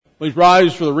Please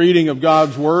rise for the reading of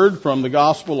God's Word from the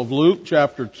Gospel of Luke,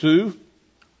 chapter 2,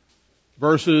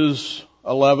 verses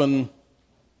 11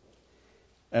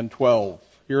 and 12.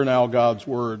 Hear now God's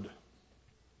Word.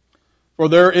 For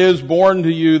there is born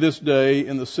to you this day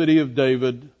in the city of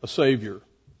David a Savior,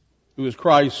 who is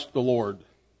Christ the Lord.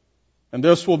 And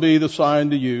this will be the sign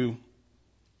to you.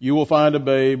 You will find a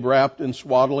babe wrapped in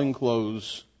swaddling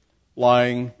clothes,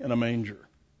 lying in a manger.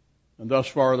 And thus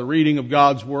far the reading of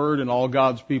God's Word, and all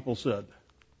God's people said.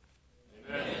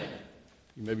 Amen.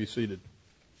 You may be seated.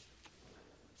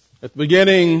 At the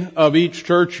beginning of each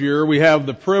church year, we have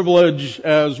the privilege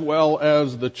as well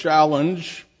as the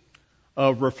challenge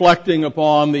of reflecting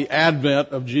upon the advent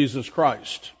of Jesus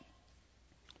Christ.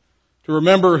 To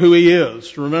remember who He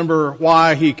is, to remember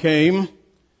why He came,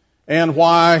 and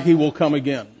why He will come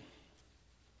again.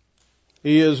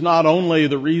 He is not only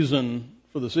the reason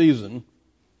for the season,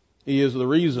 He is the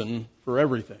reason for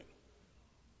everything.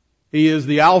 He is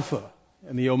the Alpha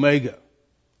and the Omega,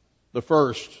 the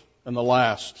first and the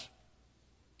last.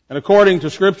 And according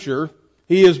to Scripture,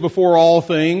 He is before all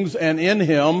things, and in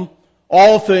Him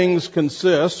all things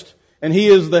consist. And He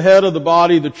is the head of the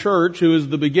body, the church, who is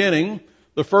the beginning,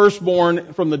 the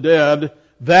firstborn from the dead,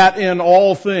 that in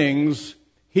all things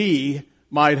He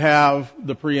might have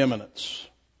the preeminence.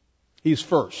 He's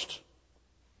first.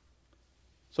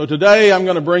 So today I'm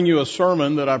going to bring you a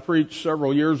sermon that I preached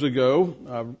several years ago.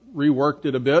 I've reworked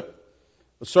it a bit.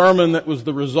 A sermon that was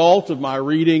the result of my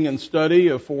reading and study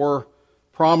of four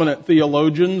prominent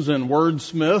theologians and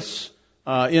wordsmiths,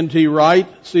 N.T. Wright,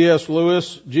 C.S.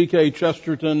 Lewis, G.K.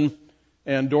 Chesterton,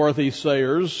 and Dorothy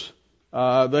Sayers.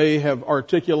 They have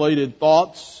articulated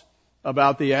thoughts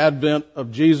about the advent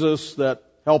of Jesus that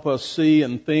help us see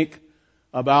and think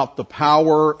about the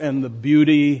power and the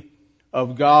beauty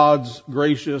of God's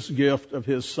gracious gift of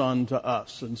His Son to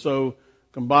us. And so,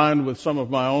 combined with some of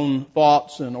my own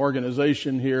thoughts and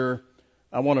organization here,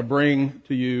 I want to bring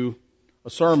to you a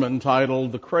sermon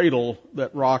titled, "The Cradle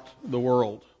That Rocked the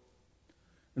World."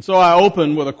 And so I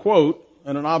open with a quote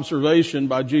and an observation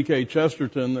by G.K.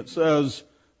 Chesterton that says,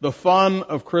 "The fun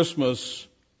of Christmas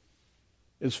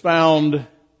is found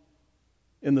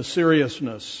in the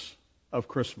seriousness of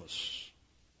Christmas."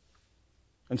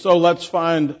 And so let's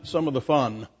find some of the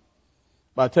fun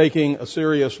by taking a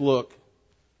serious look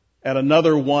at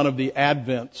another one of the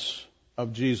advents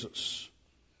of Jesus.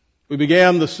 We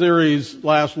began the series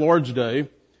last Lord's Day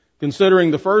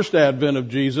considering the first advent of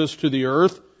Jesus to the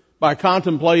earth by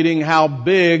contemplating how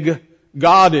big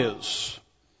God is.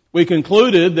 We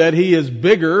concluded that He is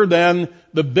bigger than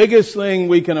the biggest thing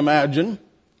we can imagine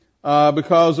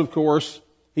because, of course,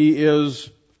 He is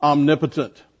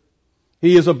omnipotent.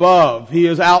 He is above. He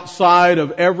is outside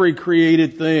of every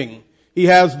created thing. He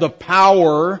has the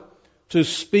power to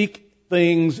speak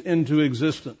things into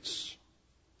existence.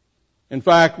 In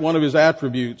fact, one of His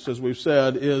attributes, as we've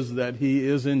said, is that He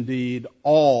is indeed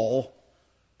all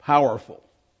powerful.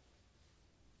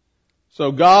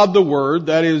 So God the Word,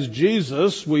 that is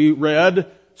Jesus, we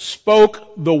read,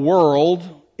 spoke the world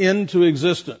into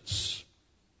existence.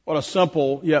 What a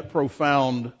simple yet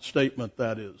profound statement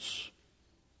that is.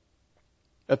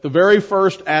 At the very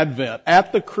first advent,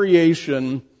 at the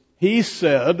creation, He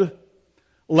said,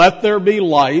 "Let there be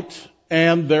light,"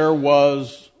 and there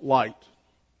was light.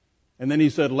 And then He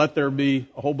said, "Let there be,"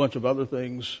 a whole bunch of other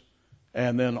things,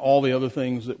 and then all the other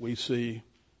things that we see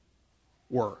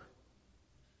were.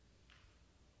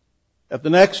 At the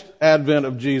next advent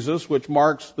of Jesus, which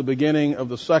marks the beginning of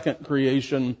the second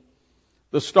creation,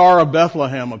 the Star of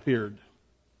Bethlehem appeared.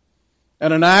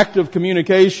 And an act of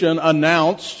communication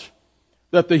announced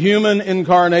that the human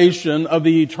incarnation of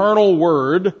the eternal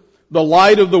Word, the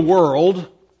light of the world,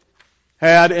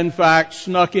 had in fact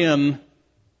snuck in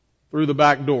through the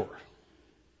back door.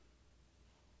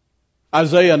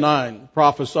 Isaiah 9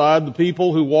 prophesied, "The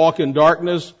people who walk in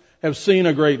darkness have seen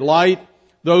a great light.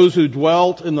 Those who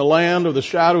dwelt in the land of the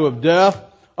shadow of death,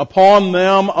 upon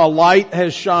them a light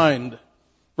has shined."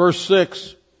 Verse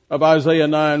 6 of Isaiah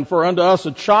 9, "For unto us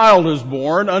a child is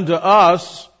born, unto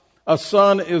us a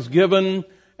son is given,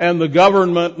 and the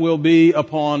government will be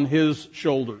upon His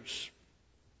shoulders."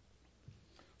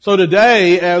 So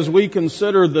today, as we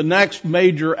consider the next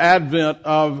major advent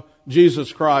of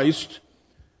Jesus Christ,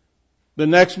 the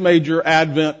next major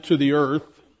advent to the earth,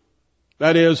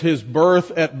 that is His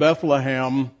birth at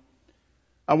Bethlehem,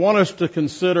 I want us to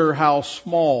consider how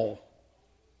small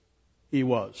He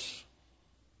was.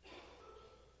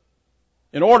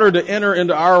 In order to enter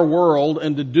into our world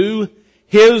and to do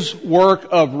His work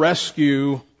of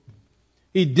rescue,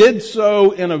 He did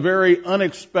so in a very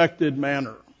unexpected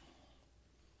manner.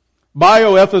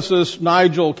 Bioethicist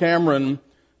Nigel Cameron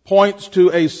points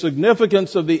to a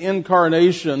significance of the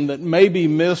incarnation that may be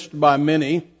missed by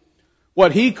many,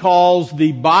 what he calls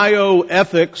the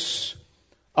bioethics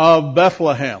of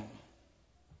Bethlehem.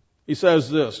 He says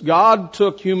this: God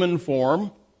took human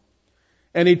form,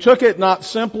 and he took it not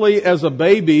simply as a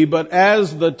baby, but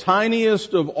as the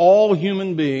tiniest of all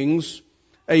human beings,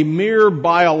 a mere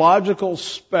biological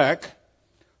speck,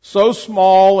 so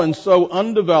small and so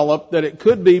undeveloped that it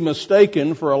could be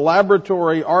mistaken for a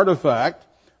laboratory artifact,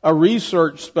 a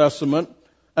research specimen,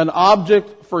 an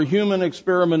object for human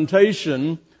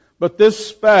experimentation. But this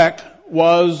speck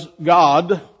was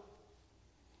God,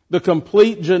 the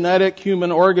complete genetic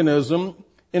human organism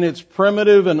in its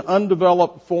primitive and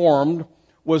undeveloped form,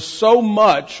 was so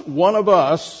much one of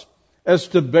us as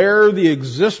to bear the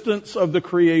existence of the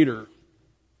Creator.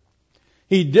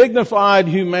 He dignified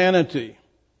humanity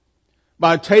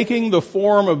by taking the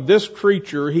form of this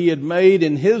creature he had made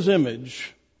in his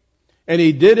image, and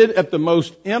he did it at the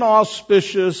most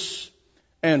inauspicious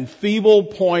and feeble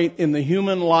point in the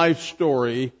human life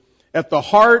story. At the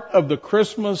heart of the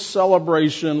Christmas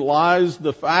celebration lies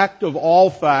the fact of all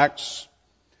facts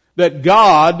that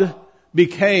God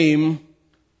became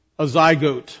a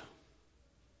zygote.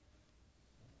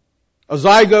 A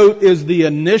zygote is the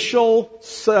initial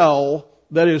cell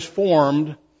that is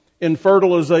formed in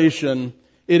fertilization.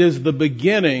 It is the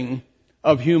beginning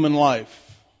of human life.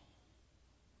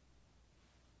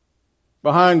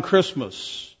 Behind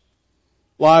Christmas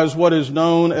lies what is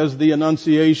known as the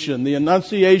Annunciation. The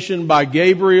Annunciation by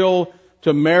Gabriel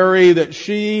to Mary that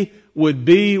she would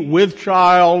be with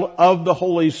child of the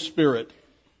Holy Spirit.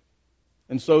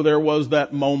 And so there was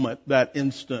that moment, that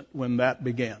instant when that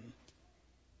began.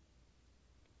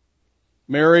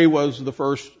 Mary was the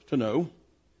first to know.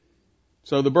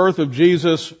 So the birth of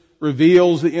Jesus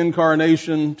reveals the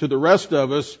incarnation to the rest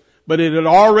of us, but it had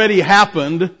already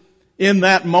happened in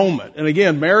that moment. And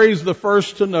again, Mary's the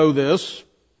first to know this.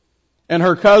 And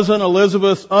her cousin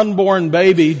Elizabeth's unborn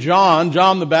baby, John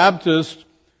the Baptist,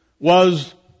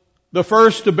 was the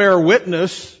first to bear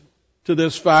witness to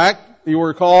this fact. You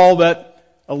recall that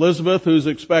Elizabeth, who's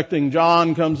expecting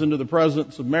John, comes into the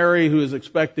presence of Mary, who is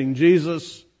expecting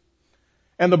Jesus.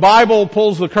 And the Bible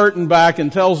pulls the curtain back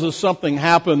and tells us something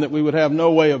happened that we would have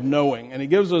no way of knowing. And it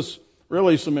gives us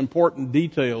really some important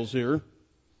details here,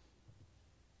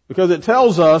 because it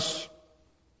tells us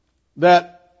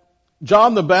that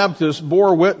John the Baptist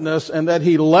bore witness and that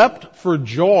he leapt for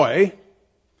joy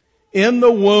in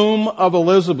the womb of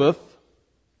Elizabeth.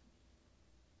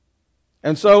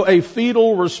 And so a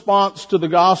fetal response to the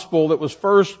gospel that was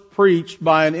first preached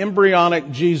by an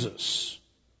embryonic Jesus,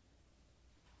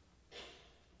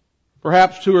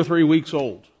 perhaps 2 or 3 weeks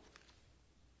old.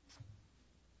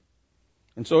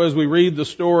 And so as we read the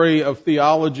story of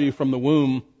theology from the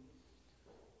womb,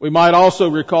 we might also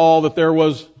recall that there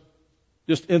was,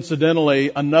 just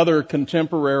incidentally, another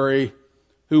contemporary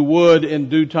who would in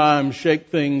due time shake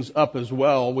things up as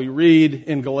well. We read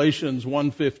in Galatians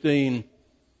 1:15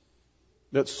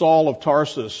 that Saul of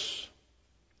Tarsus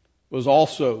was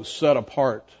also set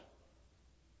apart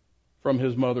from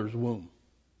his mother's womb.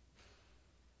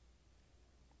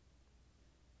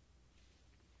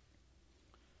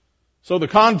 So the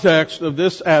context of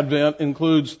this Advent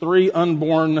includes 3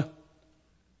 unborn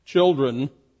children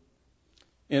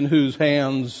in whose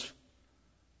hands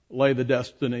lay the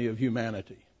destiny of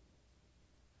humanity.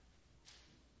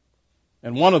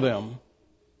 And one of them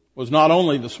was not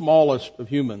only the smallest of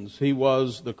humans, he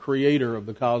was the creator of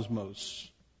the cosmos.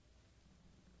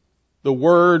 The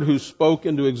Word who spoke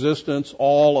into existence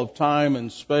all of time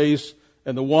and space,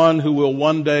 and the one who will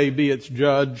one day be its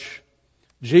judge.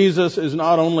 Jesus is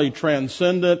not only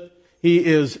transcendent, he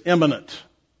is immanent.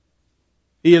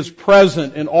 He is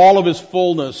present in all of his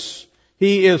fullness.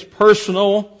 He is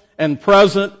personal and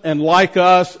present and like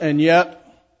us, and yet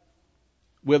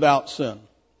without sin.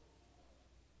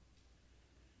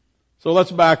 So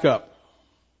let's back up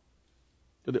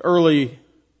to the early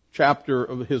chapter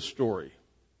of his story.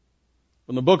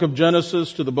 From the book of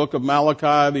Genesis to the book of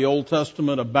Malachi, the Old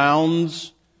Testament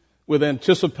abounds with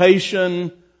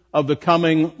anticipation of the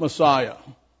coming Messiah.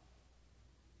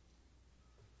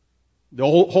 The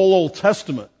whole Old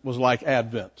Testament was like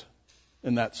Advent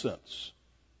in that sense.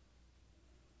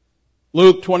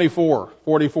 Luke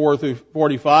 24:44 through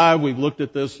 45, we've looked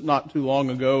at this not too long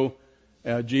ago.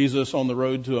 Jesus on the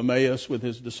road to Emmaus with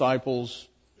his disciples,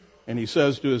 and he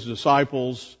says to his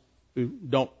disciples who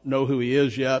don't know who he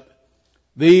is yet,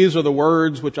 "These are the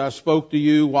words which I spoke to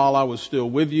you while I was still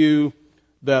with you,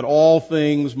 that all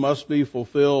things must be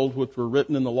fulfilled which were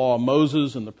written in the law of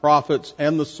Moses and the prophets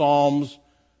and the Psalms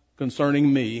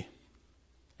concerning me."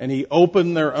 and He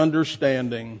opened their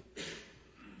understanding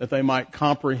that they might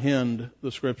comprehend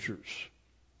the Scriptures.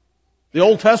 The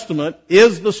Old Testament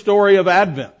is the story of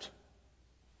Advent,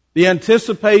 the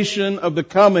anticipation of the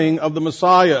coming of the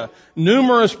Messiah.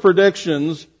 Numerous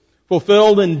predictions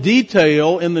fulfilled in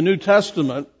detail in the New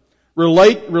Testament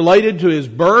related to His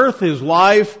birth, His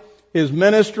life, His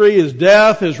ministry, His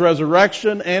death, His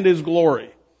resurrection, and His glory.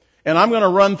 And I'm going to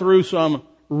run through some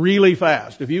really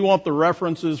fast. If you want the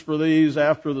references for these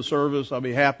after the service, I'll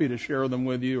be happy to share them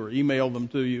with you or email them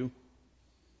to you.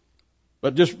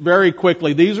 But just very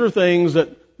quickly, these are things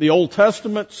that the Old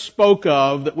Testament spoke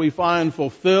of that we find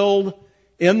fulfilled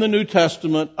in the New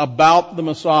Testament about the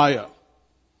Messiah.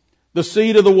 The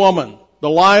seed of the woman, the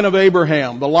line of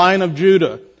Abraham, the line of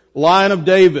Judah, line of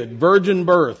David, virgin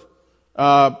birth,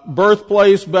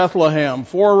 birthplace Bethlehem,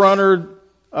 forerunner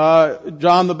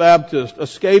John the Baptist,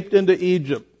 escaped into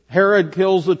Egypt, Herod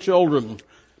kills the children.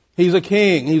 He's a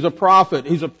king, he's a prophet,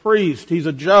 he's a priest, he's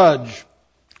a judge.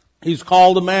 He's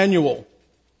called Emmanuel.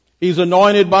 He's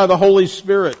anointed by the Holy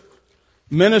Spirit.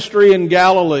 Ministry in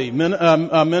Galilee,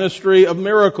 ministry of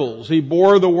miracles. He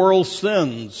bore the world's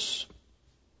sins.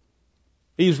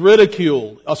 He's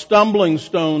ridiculed, a stumbling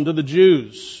stone to the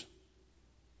Jews.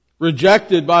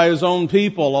 Rejected by His own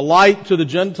people, a light to the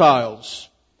Gentiles.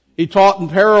 He taught in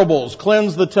parables,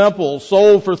 cleansed the temple,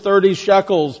 sold for 30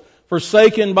 shekels,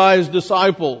 forsaken by His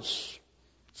disciples,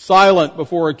 silent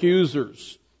before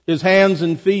accusers. His hands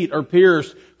and feet are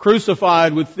pierced,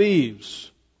 crucified with thieves.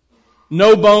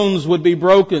 No bones would be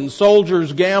broken.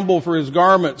 Soldiers gamble for His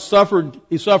garments.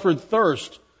 He suffered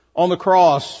thirst on the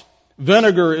cross.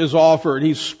 Vinegar is offered.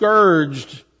 He's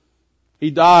scourged.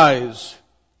 He dies.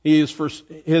 His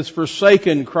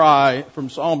forsaken cry from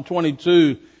Psalm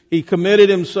 22. He committed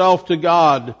Himself to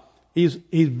God. He's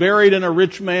buried in a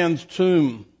rich man's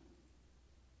tomb.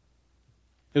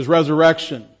 His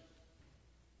resurrection.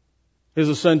 His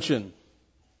ascension.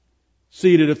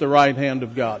 Seated at the right hand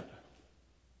of God.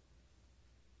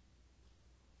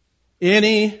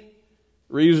 Any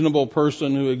reasonable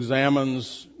person who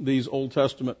examines these Old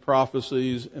Testament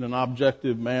prophecies in an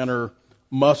objective manner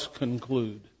must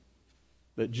conclude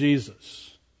that Jesus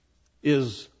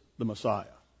is the Messiah.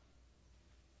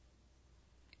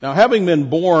 Now, having been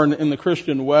born in the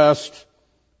Christian West,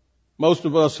 most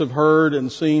of us have heard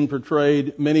and seen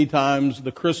portrayed many times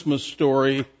the Christmas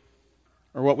story,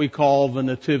 or what we call the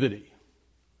Nativity.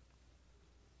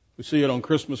 We see it on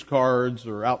Christmas cards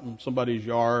or out in somebody's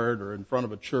yard or in front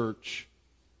of a church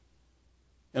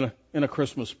in a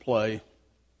Christmas play.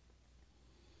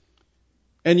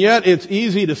 And yet it's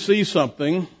easy to see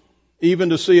something, even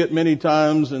to see it many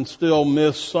times and still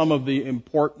miss some of the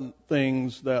important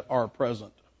things that are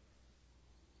present.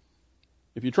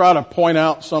 If you try to point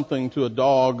out something to a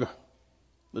dog,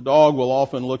 the dog will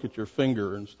often look at your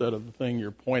finger instead of the thing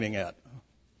you're pointing at.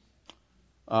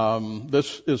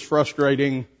 This is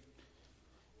frustrating,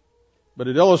 but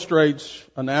it illustrates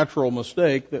a natural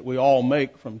mistake that we all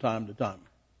make from time to time.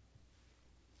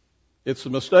 It's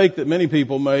a mistake that many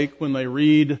people make when they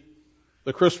read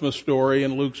the Christmas story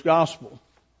in Luke's Gospel.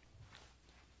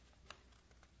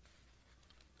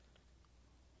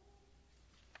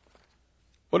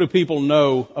 What do people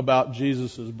know about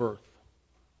Jesus' birth?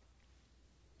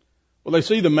 Well, they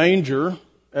see the manger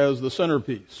as the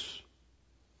centerpiece.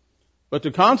 But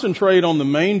to concentrate on the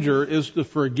manger is to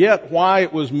forget why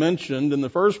it was mentioned in the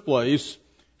first place.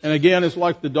 And again, it's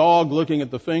like the dog looking at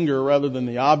the finger rather than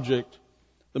the object.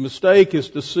 The mistake is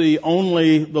to see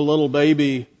only the little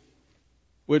baby,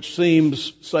 which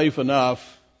seems safe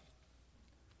enough.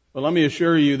 But let me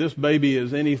assure you, this baby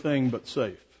is anything but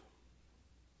safe.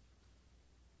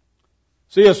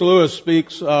 C.S. Lewis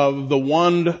speaks of the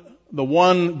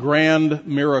one grand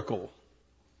miracle.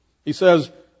 He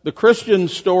says, the Christian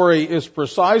story is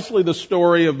precisely the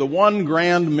story of the one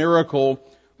grand miracle,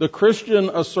 the Christian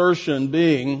assertion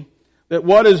being that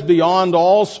what is beyond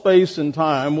all space and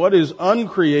time, what is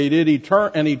uncreated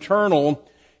and eternal,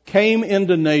 came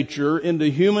into nature, into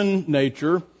human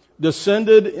nature,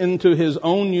 descended into His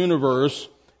own universe,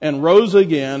 and rose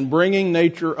again, bringing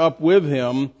nature up with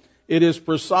Him. It is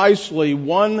precisely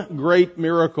one great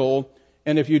miracle,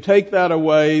 and if you take that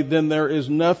away, then there is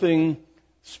nothing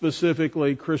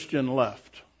specifically Christian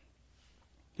left.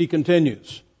 He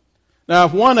continues. Now,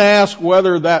 if one asks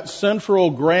whether that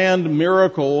central grand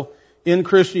miracle in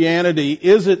Christianity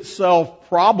is itself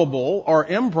probable or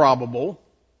improbable,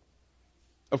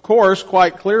 of course,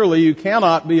 quite clearly, you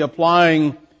cannot be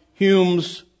applying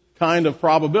Hume's kind of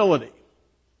probability.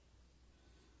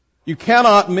 You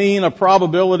cannot mean a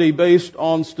probability based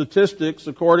on statistics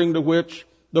according to which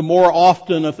the more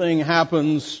often a thing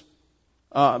happens,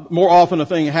 more often a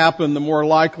thing happened, the more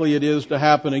likely it is to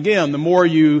happen again. The more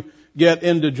you get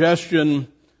indigestion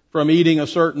from eating a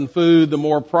certain food, the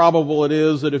more probable it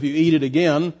is that if you eat it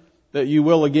again, that you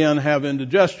will again have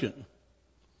indigestion.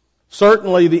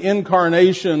 Certainly the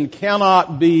incarnation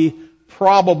cannot be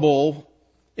probable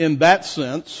in that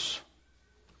sense.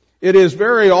 It is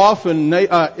very often,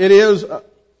 it is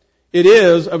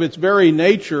of its very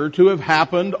nature to have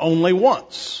happened only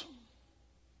once.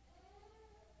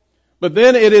 But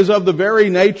then it is of the very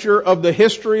nature of the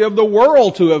history of the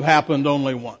world to have happened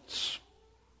only once.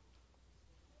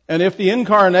 And if the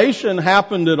incarnation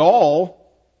happened at all,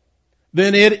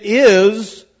 then it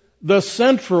is the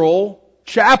central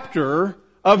chapter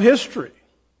of history.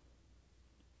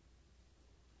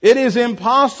 It is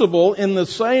impossible in the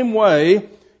same way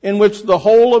in which the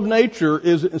whole of nature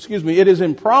is, it is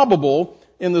improbable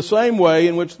in the same way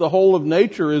in which the whole of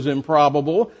nature is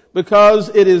improbable, because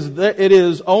it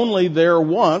is only there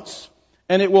once,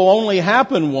 and it will only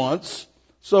happen once,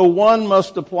 so one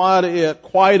must apply to it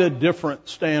quite a different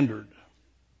standard.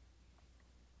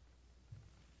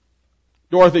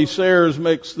 Dorothy Sayers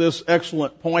makes this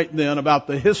excellent point then about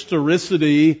the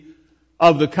historicity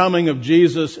of the coming of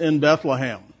Jesus in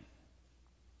Bethlehem,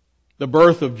 the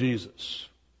birth of Jesus.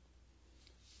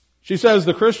 She says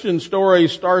the Christian story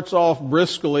starts off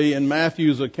briskly in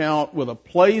Matthew's account with a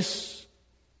place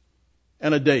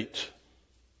and a date.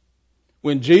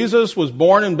 When Jesus was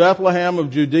born in Bethlehem of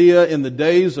Judea in the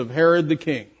days of Herod the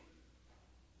king.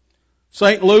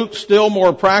 St. Luke still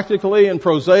more practically and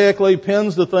prosaically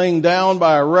pins the thing down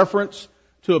by a reference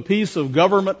to a piece of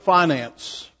government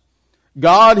finance.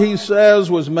 God, he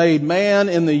says, was made man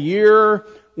in the year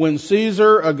when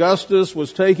Caesar Augustus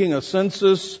was taking a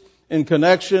census in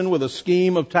connection with a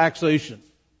scheme of taxation.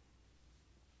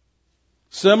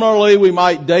 Similarly, we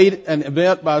might date an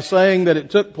event by saying that it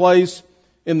took place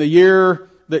in the year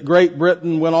that Great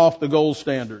Britain went off the gold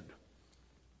standard.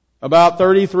 About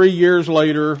 33 years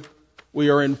later, we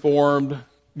are informed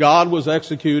God was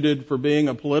executed for being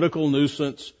a political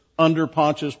nuisance under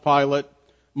Pontius Pilate,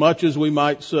 much as we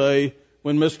might say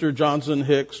when Mr. Johnson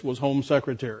Hicks was Home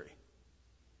Secretary.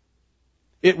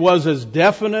 It was as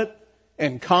definite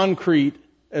and concrete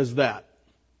as that.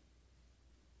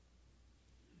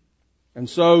 And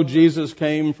so Jesus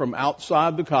came from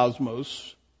outside the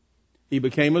cosmos. He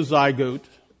became a zygote.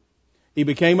 He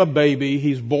became a baby.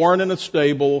 He's born in a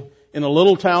stable in a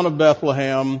little town of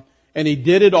Bethlehem, and he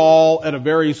did it all at a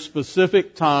very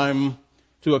specific time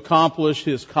to accomplish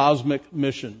his cosmic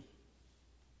mission.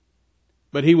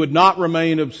 But he would not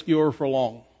remain obscure for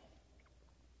long.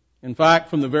 In fact,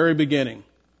 from the very beginning,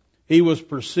 he was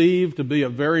perceived to be a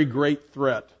very great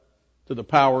threat to the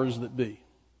powers that be.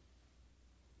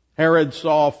 Herod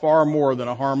saw far more than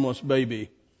a harmless baby,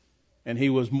 and he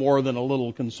was more than a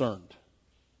little concerned.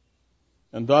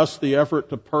 And thus the effort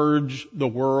to purge the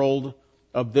world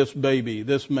of this baby,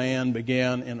 this man,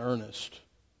 began in earnest.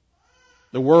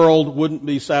 The world wouldn't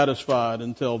be satisfied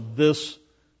until this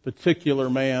particular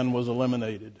man was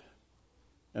eliminated.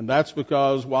 And that's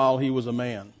because while he was a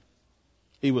man,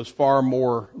 he was far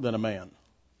more than a man.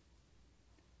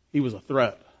 He was a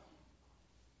threat.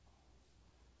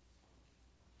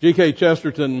 G.K.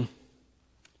 Chesterton,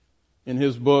 in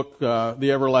his book,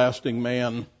 The Everlasting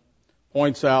Man,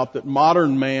 points out that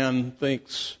modern man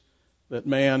thinks that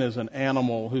man is an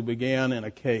animal who began in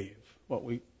a cave, what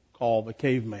we call the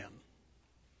caveman.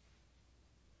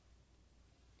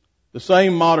 The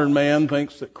same modern man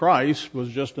thinks that Christ was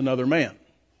just another man.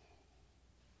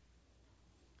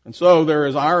 And so there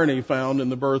is irony found in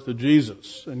the birth of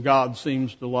Jesus, and God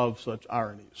seems to love such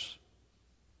ironies.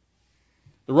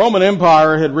 The Roman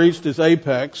Empire had reached its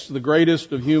apex, the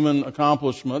greatest of human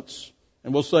accomplishments,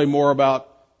 and we'll say more about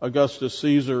Augustus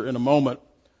Caesar in a moment,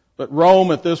 but Rome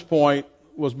at this point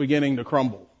was beginning to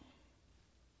crumble.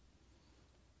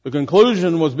 The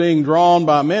conclusion was being drawn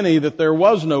by many that there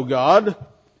was no God,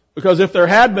 because if there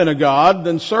had been a God,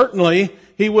 then certainly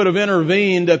he would have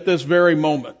intervened at this very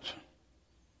moment.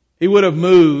 He would have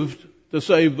moved to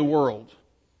save the world.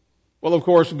 Well, of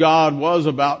course, God was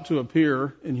about to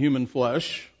appear in human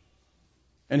flesh,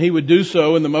 and he would do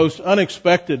so in the most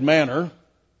unexpected manner.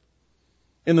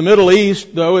 In the Middle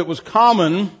East, though, it was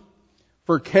common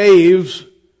for caves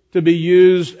to be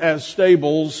used as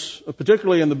stables,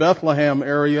 particularly in the Bethlehem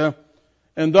area,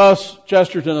 and thus,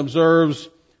 Chesterton observes,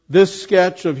 this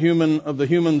sketch of the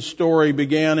human story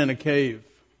began in a cave.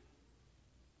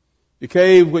 The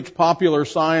cave which popular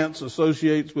science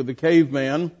associates with the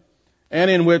caveman,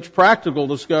 and in which practical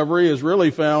discovery has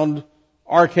really found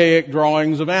archaic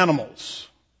drawings of animals.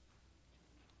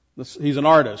 He's an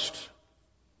artist.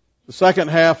 The second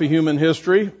half of human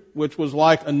history which was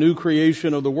like a new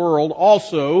creation of the world,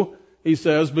 also, he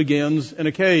says, begins in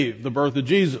a cave, the birth of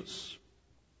Jesus.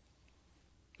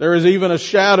 There is even a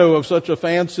shadow of such a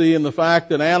fancy in the fact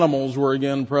that animals were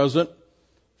again present,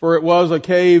 for it was a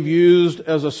cave used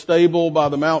as a stable by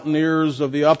the mountaineers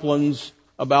of the uplands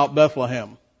about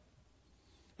Bethlehem,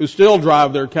 who still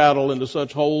drive their cattle into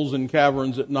such holes and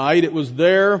caverns at night. It was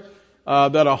there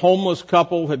that a homeless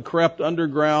couple had crept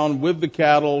underground with the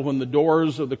cattle when the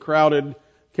doors of the crowded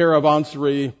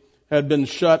caravansary had been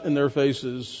shut in their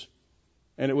faces.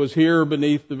 And it was here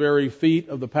beneath the very feet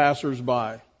of the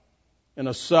passers-by, in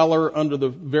a cellar under the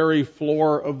very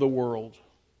floor of the world,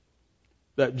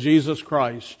 that Jesus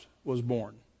Christ was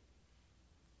born.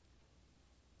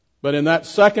 But in that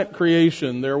second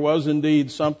creation, there was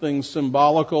indeed something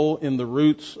symbolical in the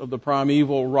roots of the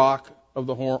primeval rock of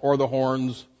the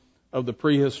horns of the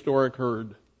prehistoric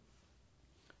herd.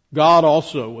 God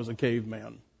also was a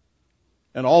caveman,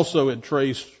 and also had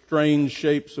traced strange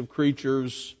shapes of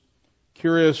creatures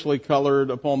curiously colored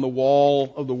upon the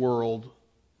wall of the world,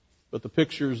 but the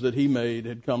pictures that he made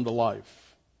had come to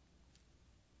life.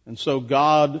 And so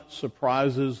God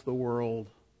surprises the world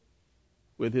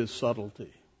with his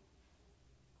subtlety.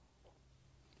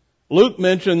 Luke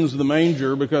mentions the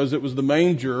manger because it was the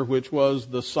manger which was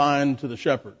the sign to the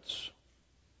shepherds.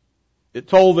 It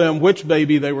told them which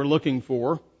baby they were looking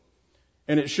for,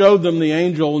 and it showed them the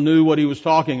angel knew what he was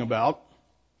talking about.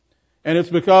 And it's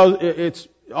because it's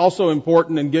also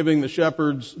important in giving the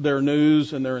shepherds their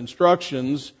news and their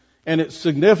instructions, and it's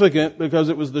significant because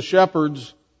it was the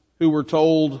shepherds who were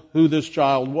told who this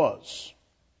child was.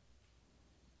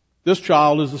 This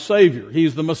child is the Savior.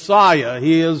 He's the Messiah.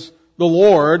 He is the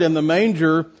Lord, and the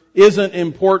manger isn't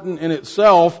important in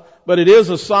itself, but it is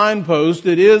a signpost.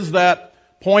 It is that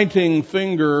pointing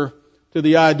finger to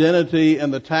the identity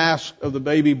and the task of the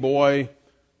baby boy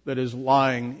that is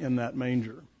lying in that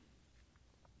manger.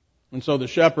 And so the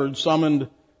shepherds summoned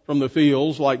from the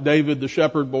fields, like David the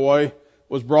shepherd boy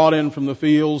was brought in from the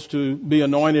fields to be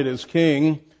anointed as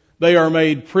king, they are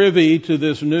made privy to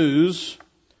this news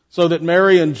so that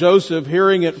Mary and Joseph,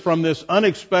 hearing it from this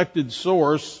unexpected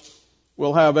source,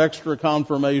 will have extra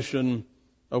confirmation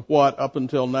of what up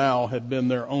until now had been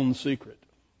their own secret.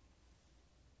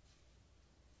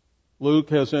 Luke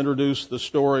has introduced the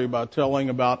story by telling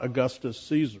about Augustus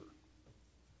Caesar.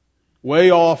 Way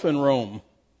off in Rome,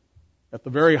 at the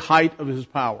very height of his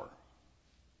power.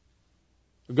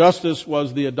 Augustus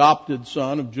was the adopted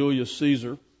son of Julius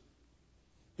Caesar.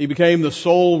 He became the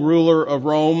sole ruler of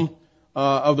Rome,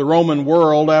 of the Roman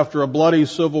world, after a bloody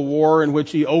civil war in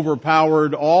which he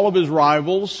overpowered all of his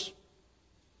rivals.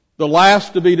 The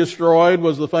last to be destroyed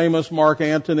was the famous Mark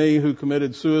Antony, who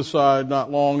committed suicide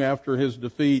not long after his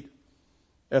defeat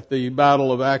at the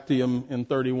Battle of Actium in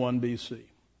 31 BC.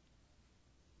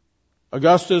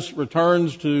 Augustus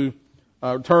returned to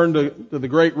the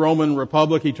great Roman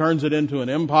Republic. He turns it into an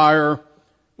empire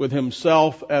with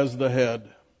himself as the head.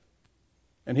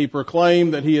 And he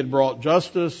proclaimed that he had brought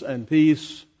justice and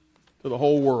peace to the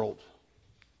whole world.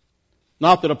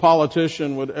 Not that a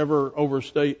politician would ever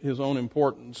overstate his own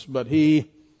importance, but he,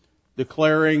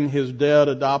 declaring his dead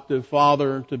adoptive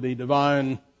father to be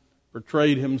divine,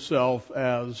 portrayed himself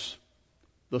as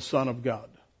the Son of God.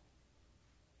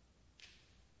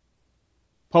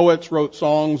 Poets wrote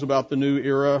songs about the new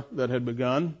era that had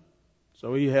begun,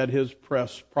 so he had his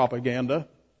press propaganda.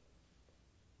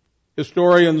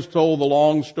 Historians told the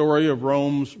long story of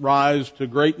Rome's rise to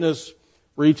greatness,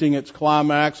 reaching its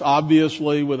climax,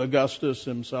 obviously, with Augustus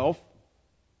himself.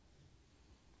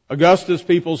 Augustus,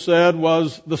 people said,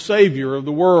 was the savior of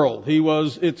the world. He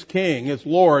was its king, its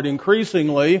lord.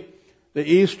 Increasingly, the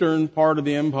eastern part of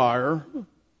the empire,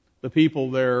 the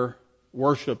people there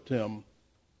worshipped him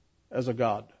as a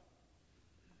god.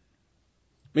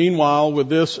 Meanwhile, with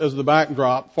this as the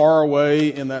backdrop, far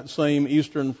away in that same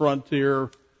eastern frontier,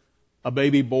 a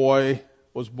baby boy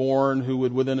was born who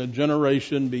would within a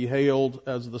generation be hailed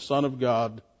as the Son of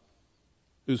God,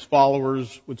 whose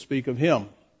followers would speak of him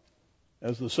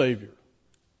as the Savior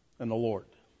and the Lord,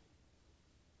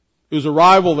 whose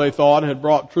arrival, they thought, had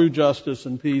brought true justice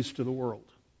and peace to the world.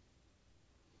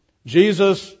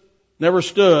 Jesus never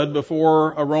stood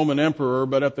before a Roman emperor,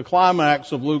 but at the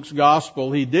climax of Luke's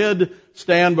gospel, he did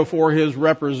stand before his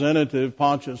representative,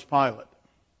 Pontius Pilate.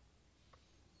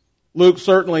 Luke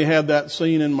certainly had that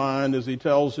scene in mind as he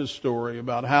tells his story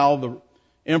about how the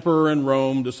emperor in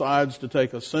Rome decides to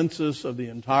take a census of the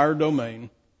entire domain,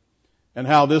 and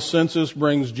how this census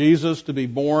brings Jesus to be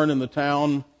born in the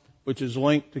town which is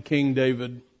linked to King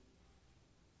David.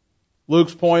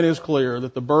 Luke's point is clear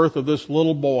that the birth of this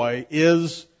little boy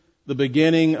is the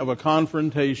beginning of a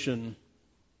confrontation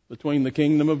between the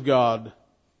kingdom of God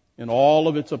in all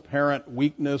of its apparent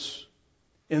weakness,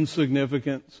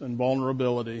 insignificance, and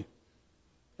vulnerability,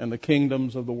 and the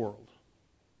kingdoms of the world.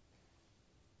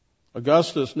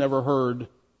 Augustus never heard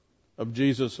of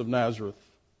Jesus of Nazareth,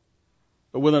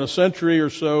 but within a century or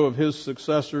so of his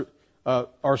successors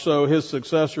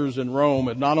in Rome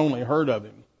had not only heard of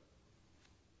him,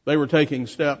 they were taking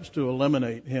steps to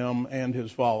eliminate him and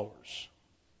his followers.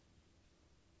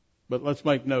 But let's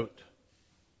make note.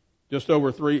 Just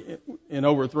over three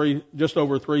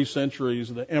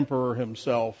centuries, the emperor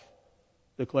himself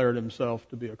declared himself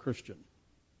to be a Christian.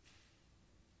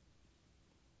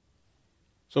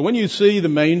 So when you see the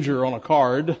manger on a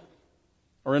card,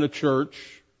 or in a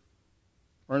church,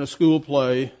 or in a school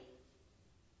play,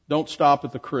 don't stop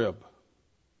at the crib.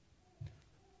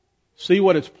 See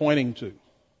what it's pointing to.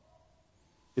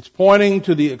 It's pointing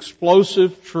to the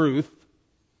explosive truth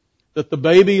that the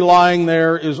baby lying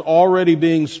there is already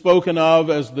being spoken of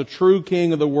as the true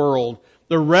king of the world.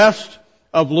 The rest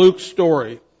of Luke's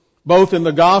story, both in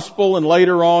the gospel and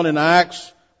later on in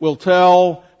Acts, will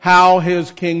tell how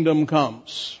his kingdom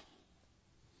comes.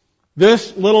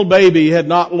 This little baby had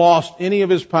not lost any of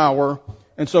his power,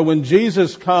 and so when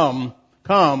Jesus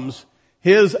comes,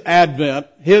 his advent,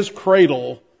 his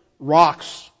cradle,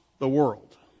 rocks the world.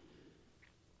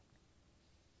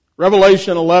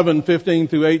 Revelation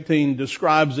 11:15-18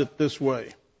 describes it this way.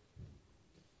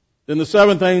 Then the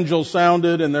seventh angel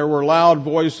sounded, and there were loud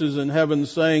voices in heaven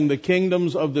saying, "The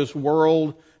kingdoms of this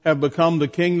world have become the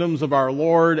kingdoms of our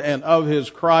Lord and of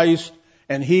His Christ,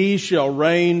 and He shall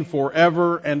reign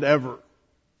forever and ever."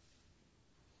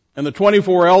 And the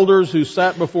 24 elders who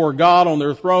sat before God on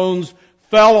their thrones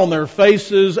fell on their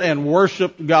faces and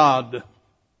worshiped God,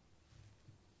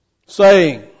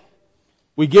 saying,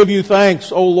 "We give you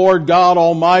thanks, O Lord God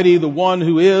Almighty, the one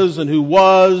who is and who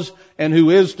was and who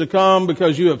is to come,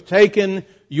 because you have taken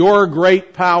your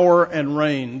great power and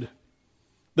reigned.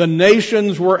 The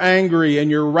nations were angry,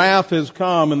 and your wrath has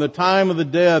come, and the time of the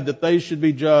dead that they should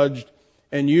be judged,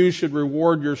 and you should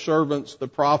reward your servants, the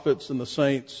prophets and the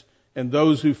saints, and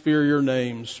those who fear your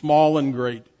name, small and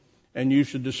great, and you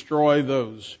should destroy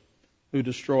those who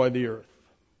destroy the earth."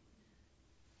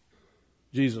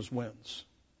 Jesus wins.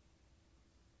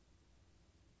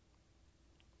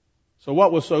 So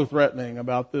what was so threatening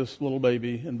about this little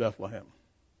baby in Bethlehem?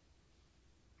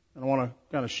 And I want to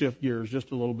kind of shift gears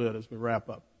just a little bit as we wrap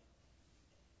up.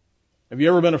 Have you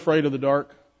ever been afraid of the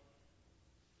dark?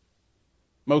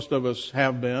 Most of us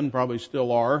have been, probably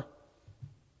still are.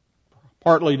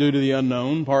 Partly due to the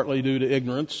unknown, partly due to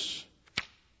ignorance,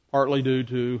 partly due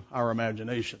to our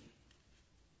imagination.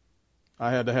 I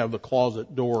had to have the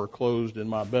closet door closed in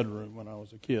my bedroom when I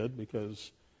was a kid,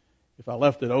 because if I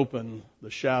left it open, the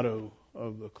shadow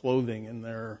of the clothing in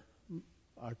there,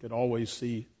 I could always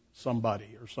see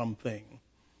somebody or something.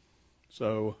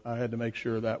 So I had to make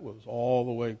sure that was all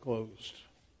the way closed.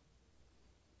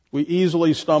 We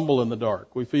easily stumble in the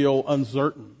dark. We feel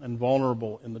uncertain and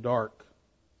vulnerable in the dark.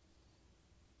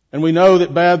 And we know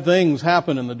that bad things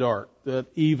happen in the dark, that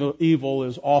evil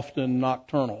is often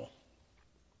nocturnal.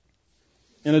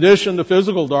 In addition to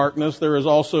physical darkness, there is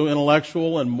also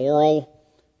intellectual and moral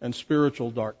and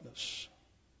spiritual darkness.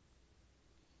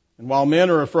 And while men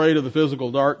are afraid of the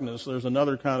physical darkness, there's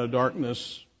another kind of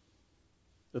darkness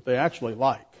that they actually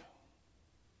like.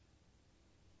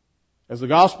 As the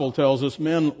gospel tells us,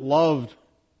 men loved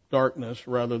darkness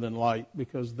rather than light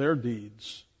because their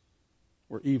deeds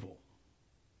were evil.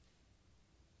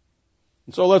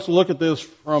 And so let's look at this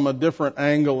from a different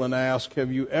angle and ask,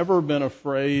 have you ever been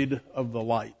afraid of the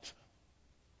light?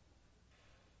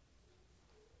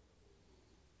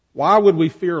 Why would we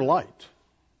fear light?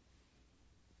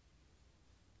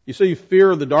 You see,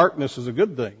 fear of the darkness is a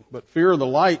good thing, but fear of the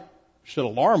light should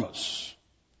alarm us.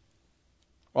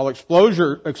 While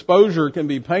exposure can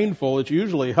be painful, it's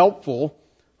usually helpful.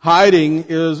 Hiding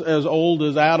is as old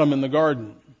as Adam in the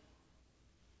garden.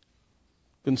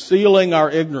 Concealing our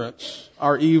ignorance,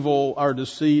 our evil, our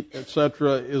deceit,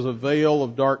 etc., is a veil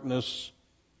of darkness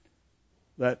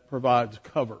that provides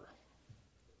cover.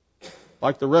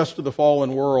 Like the rest of the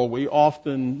fallen world, we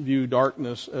often view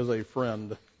darkness as a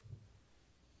friend.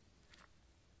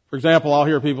 For example, I'll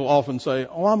hear people often say,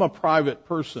 "Oh, I'm a private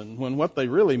person," when what they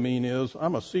really mean is,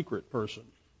 "I'm a secret person."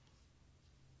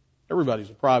 Everybody's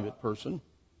a private person.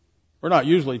 We're not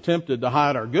usually tempted to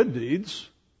hide our good deeds,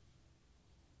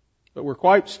 but we're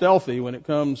quite stealthy when it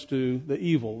comes to the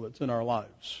evil that's in our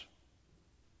lives.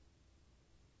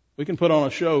 We can put on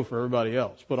a show for everybody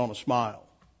else, put on a smile,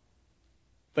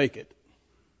 fake it.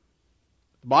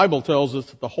 The Bible tells us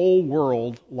that the whole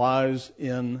world lies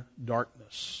in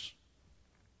darkness.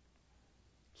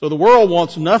 So the world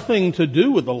wants nothing to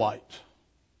do with the light.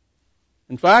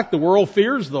 In fact, the world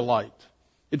fears the light.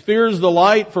 It fears the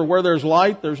light, for where there's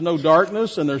light, there's no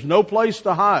darkness, and there's no place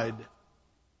to hide.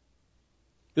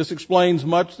 This explains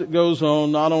much that goes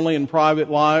on not only in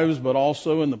private lives, but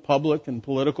also in the public and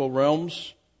political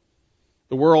realms.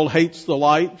 The world hates the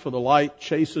light, for the light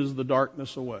chases the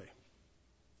darkness away.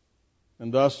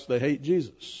 And thus they hate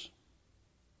Jesus.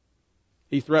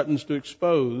 He threatens to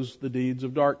expose the deeds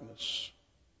of darkness.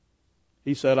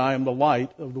 He said, I am the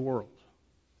light of the world.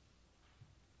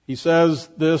 He says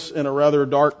this in a rather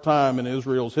dark time in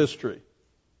Israel's history.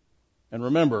 And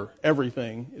remember,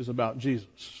 everything is about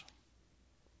Jesus.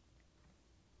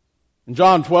 In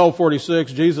John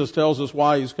 12:46, Jesus tells us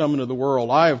why He's come into the world.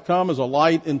 I have come as a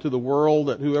light into the world,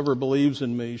 that whoever believes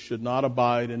in me should not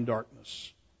abide in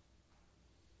darkness.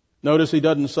 Notice He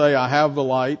doesn't say, I have the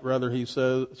light. Rather, He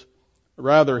says,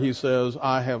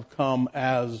 I have come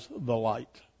as the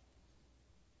light.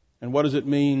 And what does it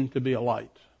mean to be a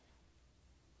light?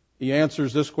 He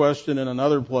answers this question in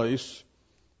another place.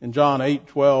 In John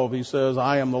 8:12, He says,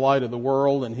 I am the light of the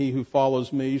world, and he who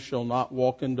follows me shall not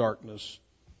walk in darkness,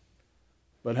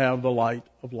 but have the light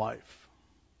of life.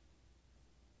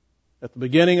 At the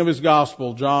beginning of his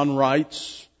gospel, John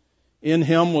writes, in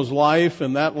Him was life,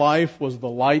 and that life was the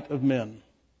light of men.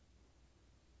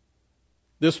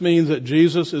 This means that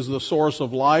Jesus is the source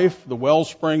of life, the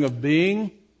wellspring of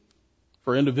being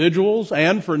for individuals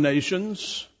and for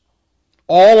nations.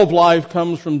 All of life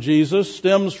comes from Jesus,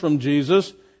 stems from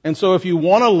Jesus. And so if you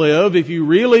want to live, if you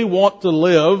really want to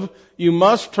live, you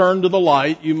must turn to the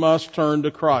light. You must turn to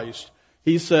Christ.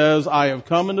 He says, I have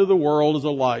come into the world as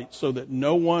a light so that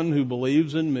no one who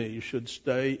believes in me should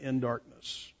stay in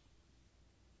darkness.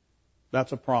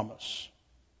 That's a promise.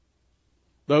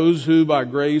 Those who by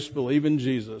grace believe in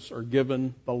Jesus are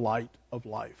given the light of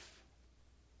life.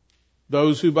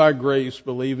 Those who by grace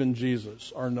believe in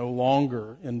Jesus are no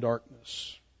longer in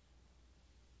darkness.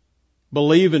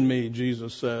 Believe in me,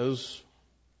 Jesus says.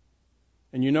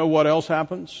 And you know what else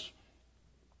happens?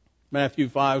 Matthew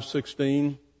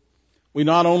 5:16. We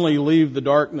not only leave the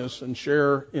darkness and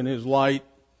share in His light,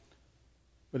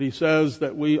 but He says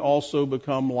that we also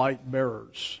become light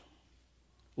bearers.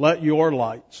 Let your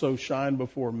light so shine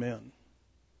before men,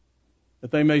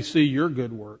 that they may see your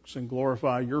good works and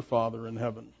glorify your Father in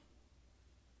heaven.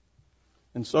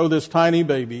 And so this tiny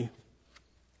baby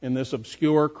in this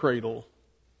obscure cradle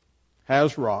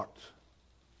has rocked,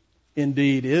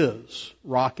 indeed is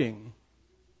rocking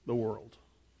the world.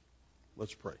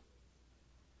 Let's pray.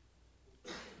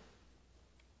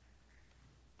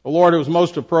 Oh Lord, it was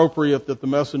most appropriate that the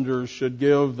messengers should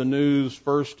give the news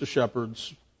first to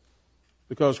shepherds,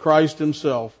 because Christ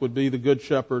Himself would be the good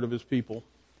shepherd of His people.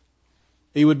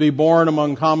 He would be born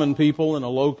among common people in a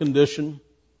low condition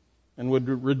and would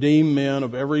redeem men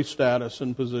of every status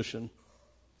and position.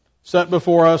 Set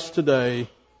before us today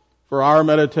for our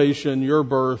meditation, your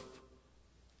birth,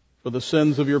 for the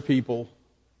sins of your people.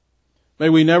 May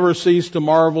we never cease to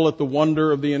marvel at the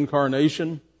wonder of the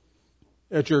incarnation,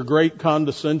 at your great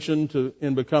condescension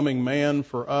in becoming man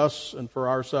for us and for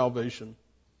our salvation.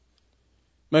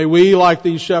 May we, like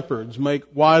these shepherds, make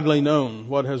widely known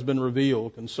what has been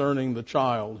revealed concerning the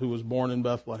child who was born in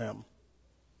Bethlehem.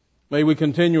 May we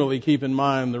continually keep in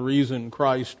mind the reason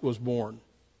Christ was born,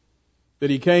 that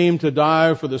He came to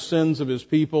die for the sins of His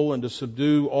people and to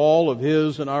subdue all of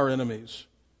His and our enemies.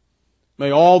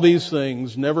 May all these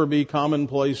things never be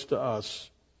commonplace to us,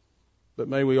 but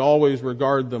may we always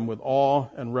regard them with awe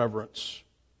and reverence.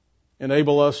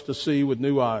 Enable us to see with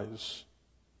new eyes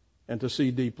and to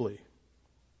see deeply.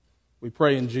 We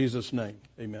pray in Jesus' name.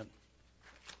 Amen.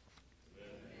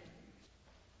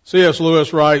 C.S.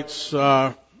 Lewis writes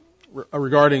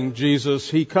regarding Jesus,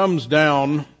 He comes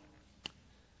down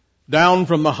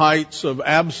from the heights of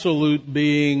absolute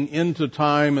being into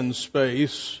time and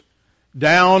space,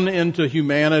 down into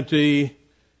humanity,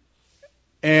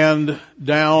 and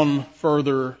down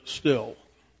further still,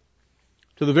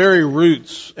 to the very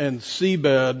roots and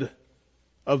seabed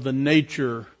of the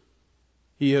nature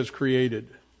He has created.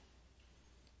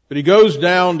 But He goes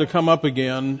down to come up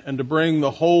again and to bring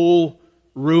the whole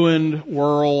ruined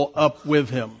world up with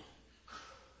Him.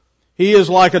 He is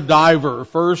like a diver,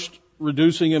 first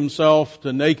reducing himself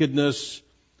to nakedness,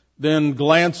 then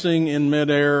glancing in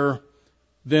midair,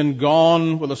 then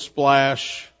gone with a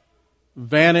splash,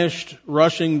 vanished,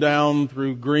 rushing down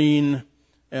through green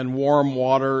and warm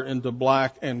water into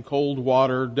black and cold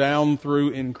water, down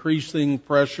through increasing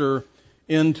pressure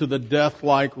into the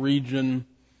death-like region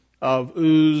of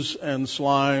ooze and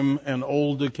slime and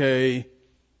old decay,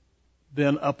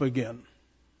 then up again,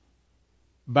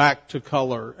 back to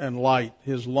color and light,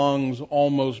 his lungs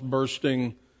almost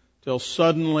bursting, till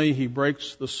suddenly he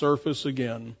breaks the surface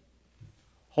again,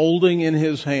 holding in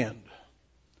his hand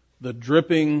the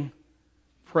dripping,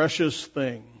 precious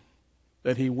thing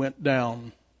that he went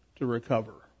down to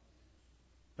recover.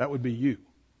 That would be you.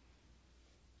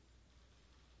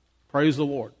 Praise the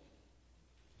Lord.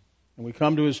 And we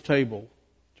come to his table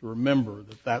to remember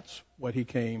that that's what he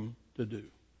came to do,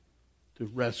 to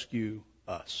rescue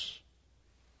us.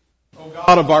 O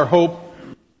God of our hope,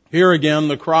 hear again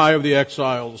the cry of the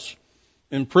exiles,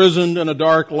 imprisoned in a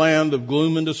dark land of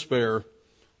gloom and despair,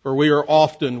 for we are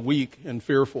often weak and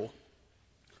fearful.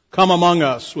 Come among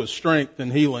us with strength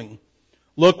and healing.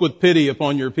 Look with pity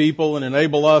upon your people and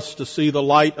enable us to see the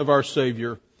light of our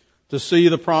Savior, to see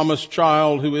the promised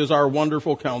child who is our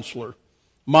wonderful counselor.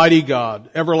 Mighty God,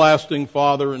 everlasting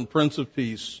Father and Prince of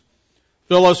Peace,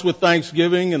 fill us with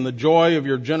thanksgiving and the joy of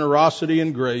your generosity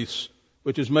and grace,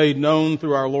 which is made known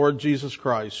through our Lord Jesus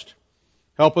Christ.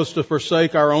 Help us to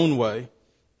forsake our own way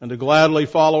and to gladly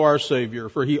follow our Savior,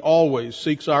 for he always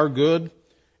seeks our good,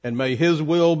 and may his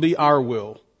will be our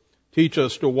will. Teach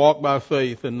us to walk by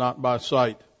faith and not by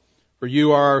sight, for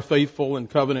you are our faithful and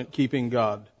covenant-keeping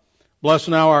God. Bless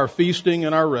now our feasting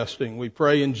and our resting. We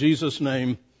pray in Jesus'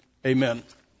 name, amen.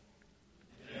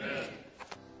 Amen.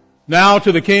 Now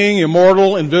to the King,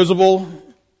 immortal, invisible,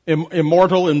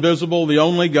 the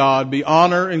only God, be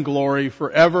honor and glory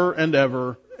forever and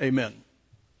ever. Amen.